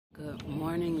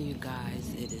morning, you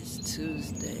guys. It is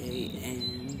Tuesday,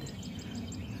 and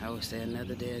I would say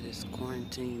another day of this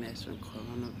quarantine that's from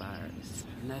coronavirus.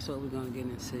 And that's what we're going to get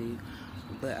into.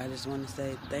 But I just want to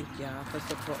say thank y'all for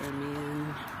supporting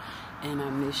me, and I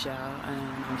miss y'all.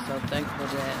 And I'm so thankful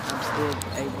that I'm still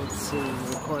able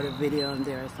to record a video, and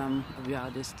there are some of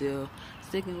y'all that's still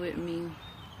sticking with me.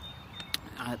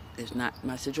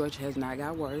 My situation has not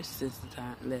got worse since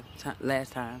the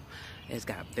last time. It's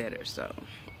got better, so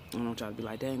I don't want y'all to be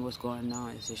like, dang, what's going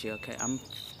on? Is she okay? I'm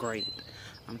great.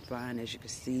 I'm fine. As you can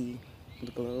see,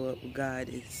 the glow up with God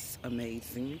is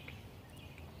amazing.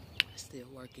 Still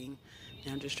working.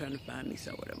 And I'm just trying to find me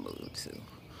somewhere to move to.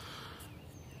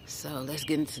 So let's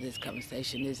get into this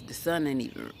conversation. The sun ain't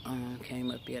even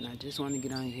came up yet, and I just want to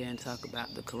get on here and talk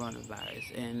about the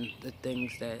coronavirus and the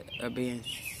things that are being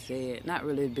said. Not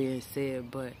really being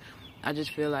said, but I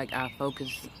just feel like our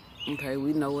focus, okay,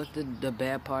 we know what the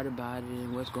bad part about it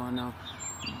and what's going on,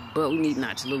 but we need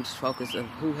not to lose focus of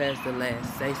who has the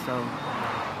last say-so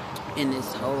in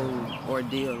this whole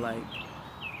ordeal. Like,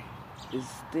 it's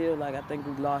still like I think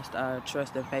we lost our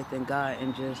trust and faith in God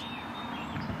and just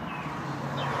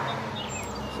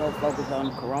so focused on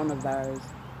the coronavirus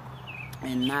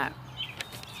and not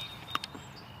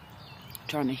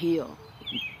trying to heal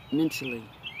mentally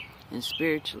and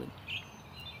spiritually.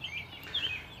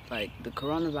 Like, the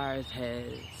coronavirus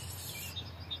has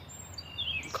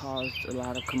caused a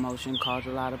lot of commotion, caused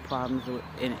a lot of problems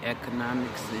in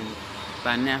economics and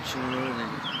financial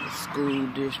and school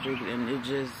district, and it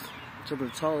just took a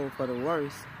toll for the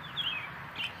worse.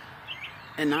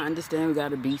 And I understand we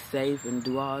gotta be safe and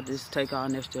do all this, take all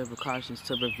necessary precautions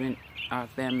to prevent our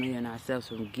family and ourselves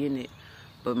from getting it.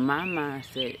 But my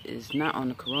mindset is not on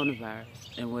the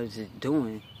coronavirus and what is it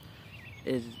doing.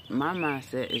 My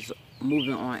mindset is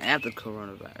moving on after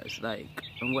coronavirus, like,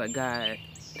 and what God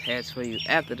has for you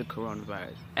after the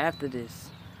coronavirus. After this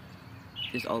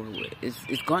is over with,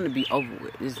 it's going to be over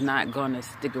with. It's not going to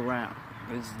stick around.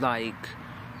 It's like,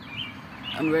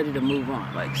 I'm ready to move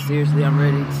on. Like, seriously, I'm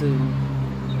ready to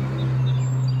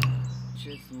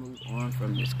just move on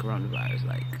from this coronavirus.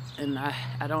 Like, and I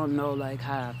don't know, like,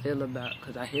 how I feel about,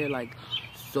 because I hear, like,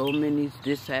 so many,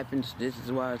 this happens, this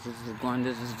is why, this is going,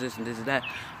 this is this, and this is that.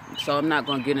 So I'm not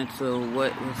going to get into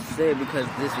what was said, because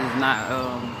this is not,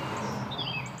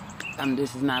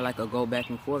 this is not like a go back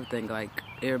and forth thing. Like,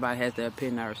 everybody has their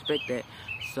opinion, I respect that.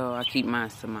 So I keep mine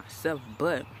to myself.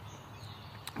 But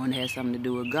when it has something to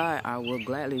do with God, I will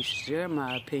gladly share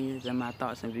my opinions and my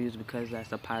thoughts and views, because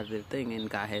that's a positive thing, and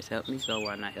God has helped me, so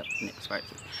why not help the next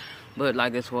person? But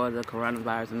like, as far as the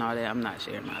coronavirus and all that, I'm not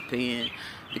sharing my opinion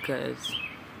because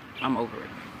I'm over it.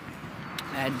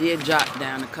 I did jot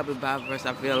down a couple of Bible verses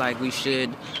I feel like we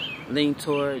should lean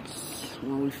towards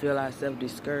when we feel ourselves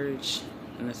discouraged.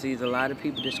 And I see a lot of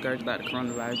people discouraged about the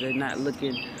coronavirus. They're not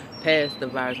looking past the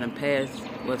virus and past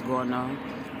what's going on.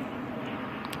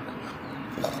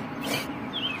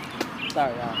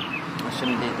 Sorry, y'all. I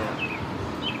shouldn't have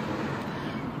did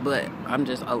that. But I'm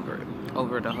just over it.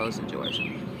 Over the whole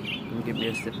situation. Let me give me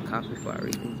a sip of coffee before I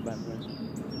read these Bible verses.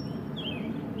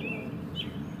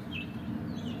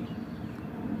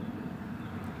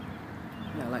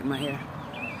 Yeah, I like my hair.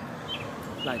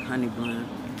 Like honey blonde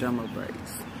jumbo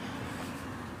braids.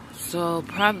 So,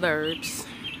 Proverbs.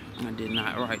 I did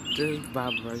not write the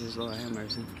Bible verses, Lord have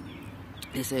mercy.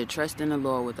 It said, trust in the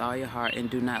Lord with all your heart and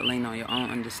do not lean on your own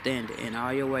understanding. In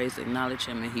all your ways acknowledge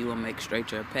him and he will make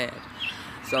straight your path.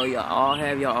 So y'all all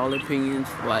have your own opinions.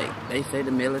 Like, they say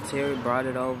the military brought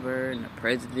it over and the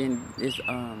president is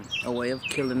a way of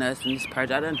killing us and this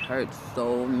purge. I done heard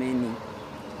so many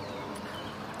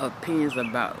opinions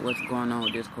about what's going on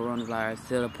with this coronavirus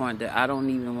to the point that I don't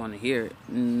even want to hear it.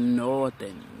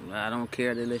 Nothing. I don't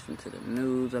care to listen to the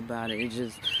news about it. It's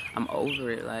just, I'm over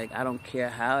it. Like, I don't care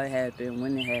how it happened,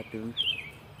 when it happened.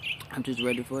 I'm just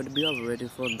ready for it to be over. Ready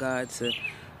for God to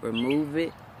remove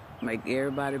it, make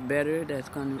everybody better. That's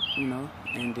gonna,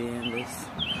 and then let's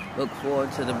look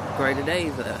forward to the greater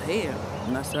days ahead.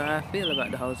 And that's how I feel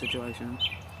about the whole situation.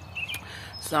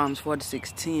 Psalms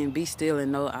 46:10, be still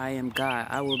and know I am God.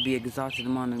 I will be exalted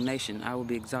among the nation. I will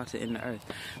be exalted in the earth.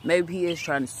 Maybe he is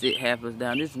trying to sit half us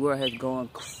down. This world has gone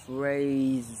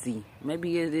crazy.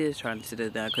 Maybe it is trying to sit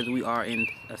us down because we are in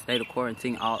a state of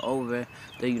quarantine all over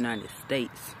the United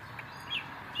States.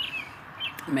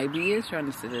 Maybe he is trying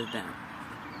to sit us down.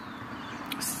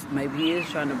 Maybe he is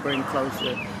trying to bring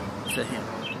closer to him.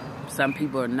 Some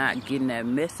people are not getting that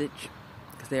message,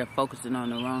 they're focusing on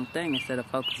the wrong thing instead of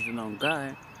focusing on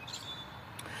God.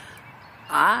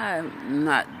 I'm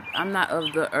not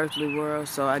of the earthly world,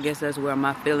 so I guess that's where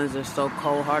my feelings are so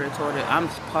cold-hearted toward it. I'm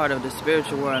part of the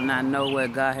spiritual world, and I know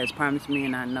what God has promised me,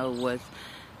 and I know what's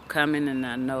coming, and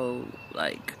I know,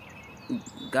 like,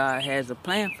 God has a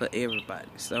plan for everybody.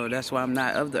 So that's why I'm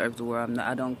not of the earthly world.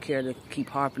 I don't care to keep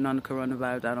harping on the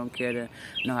coronavirus. I don't care to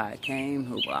know how it came,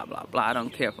 who, blah, blah, blah. I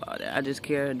don't care for all that. I just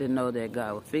care to know that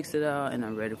God will fix it all, and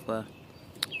I'm ready for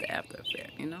the after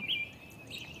effect, you know?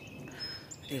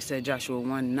 It said Joshua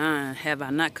 1:9, have I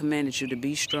not commanded you to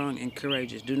be strong and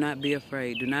courageous? Do not be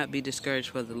afraid. Do not be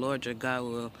discouraged, for the Lord your God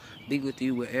will be with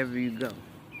you wherever you go.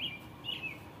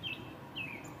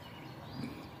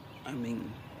 I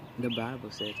mean, the Bible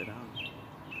says it all.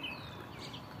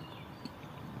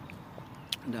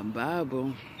 The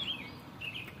Bible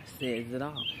says it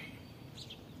all.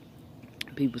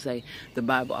 People say the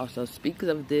Bible also speaks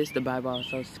of this. The Bible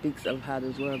also speaks of how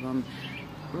this world going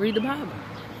to read the Bible.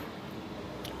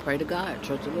 Pray to God.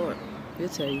 Trust the Lord. He'll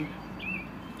tell you.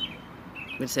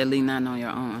 But it said, lean not on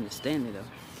your own understanding, though.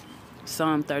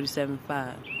 Psalm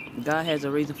 37:5. God has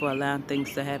a reason for allowing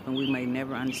things to happen we may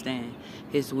never understand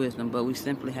His wisdom, but we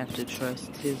simply have to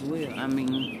trust His will. I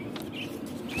mean,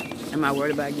 am I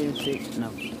worried about getting sick?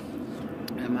 No.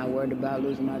 Am I worried about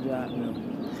losing my job? No.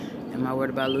 Am I worried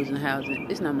about losing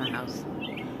housing? It's not my house.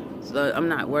 So I'm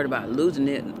not worried about losing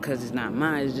it because it's not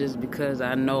mine. It's just because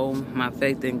I know my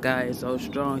faith in God is so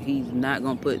strong. He's not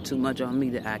going to put too much on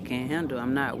me that I can't handle.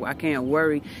 I can't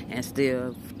worry and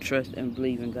still trust and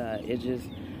believe in God.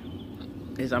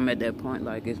 I'm at that point,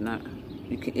 like, it's not,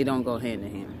 it don't go hand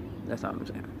in hand. That's all I'm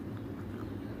saying.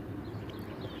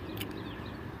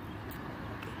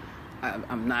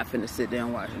 I'm not finna sit there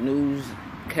and watch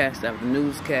newscast after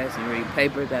newscast and read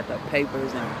papers after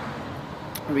papers and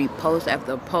read post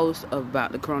after post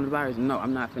about the coronavirus. No,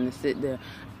 I'm not finna sit there.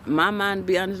 My mind, to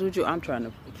be honest with you, I'm trying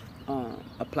to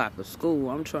apply for school.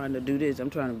 I'm trying to do this. I'm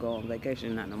trying to go on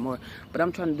vacation, not no more. But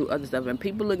I'm trying to do other stuff. And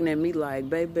people looking at me like,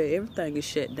 baby, everything is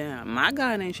shut down. My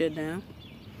God ain't shut down.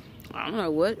 I don't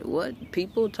know what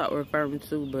people referring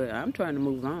to, but I'm trying to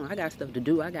move on. I got stuff to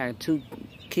do. I got 2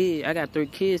 kids. I got 3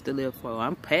 kids to live for.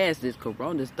 I'm past this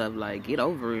corona stuff. Like, get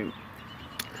over it.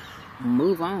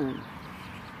 Move on.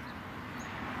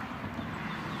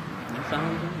 That's all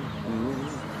I'm doing.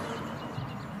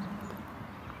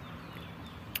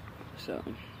 So,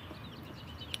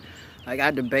 like,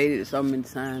 I debated so many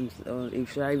times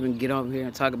if should I even get over here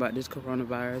and talk about this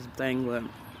coronavirus thing, but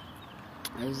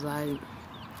it's like,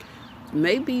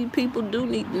 maybe people do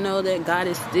need to know that God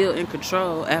is still in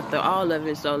control after all of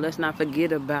it, so let's not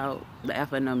forget about the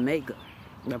Alpha and Omega,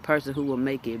 the person who will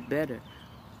make it better.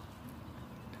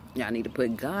 Y'all need to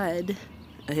put God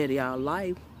ahead of y'all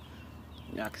life.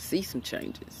 Y'all can see some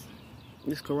changes.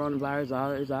 This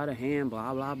coronavirus is out of hand,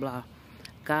 blah, blah, blah.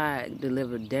 God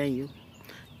delivered Daniel.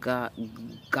 God,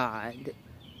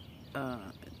 now,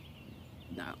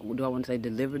 do I want to say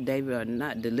delivered David or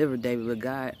not delivered David, but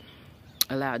God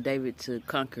allowed David to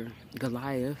conquer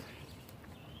Goliath.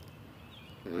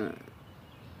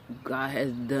 God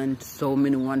has done so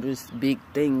many wondrous big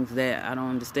things that I don't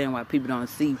understand why people don't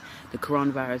see the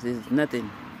coronavirus is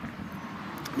nothing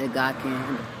that God can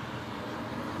handle.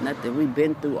 Nothing. We've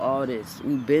been through all this.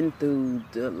 We've been through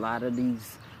a lot of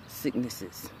these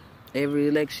sicknesses. Every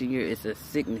election year it's a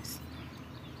sickness.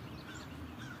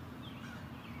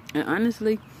 And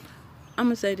honestly, I'm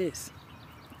going to say this.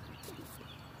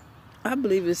 I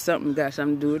believe it's got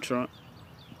something to do with Trump.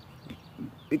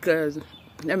 Because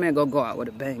that man gonna go out with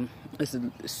a bang. It's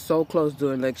so close to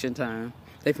election time.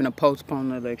 They finna postpone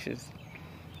the elections.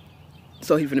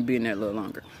 So he finna be in there a little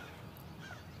longer.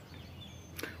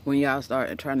 When y'all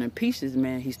started trying to impeach this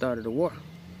man, he started a war.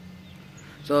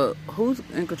 So who's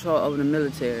in control over the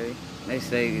military? They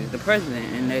say is the president,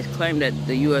 and they claim that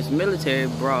the U.S. military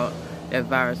brought that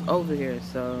virus over here.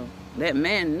 So that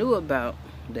man knew about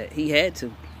that. He had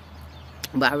to.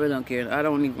 But I really don't care. I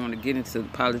don't even want to get into the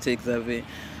politics of it,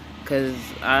 because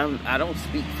I don't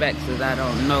speak facts because I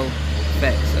don't know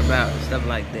facts about stuff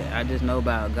like that. I just know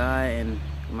about God, and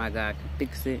my God can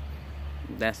fix it.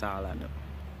 That's all I know.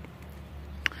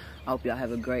 I hope y'all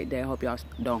have a great day. I hope y'all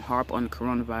don't harp on the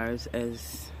coronavirus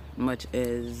as much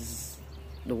as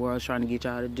the world's trying to get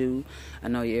y'all to do. I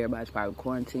know everybody's probably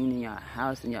quarantining in y'all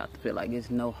house and y'all feel like there's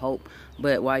no hope.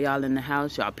 But while y'all in the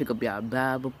house, y'all pick up y'all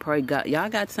Bible, pray God. Y'all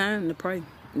got time to pray.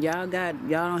 Y'all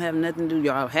don't have nothing to do.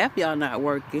 Half y'all not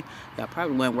working. Y'all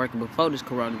probably weren't working before this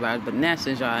coronavirus, but now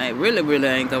since y'all ain't really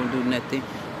ain't gonna do nothing,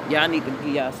 y'all need to give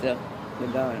yourself to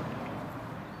God.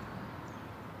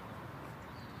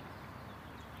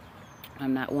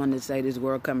 I'm not one to say this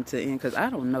world coming to an end, because I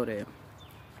don't know that.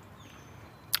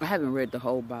 I haven't read the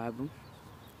whole Bible.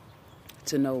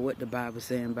 to know what the Bible's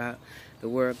saying about the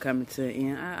world coming to an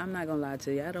end. I'm not gonna lie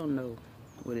to you, I don't know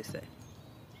what it say.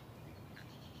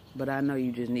 But I know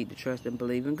you just need to trust and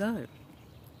believe in God.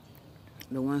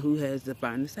 The one who has the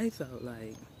final say so.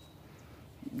 Like,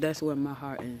 that's where my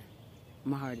heart is.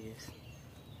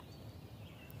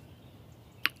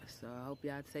 So I hope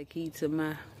y'all take heed to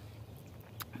my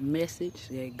message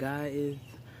that God is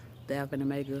the Alpha and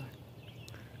Omega,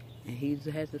 and He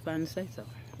has the final say so.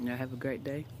 Y'all have a great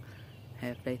day.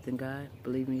 Have faith in God.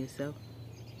 Believe in yourself.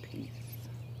 Peace.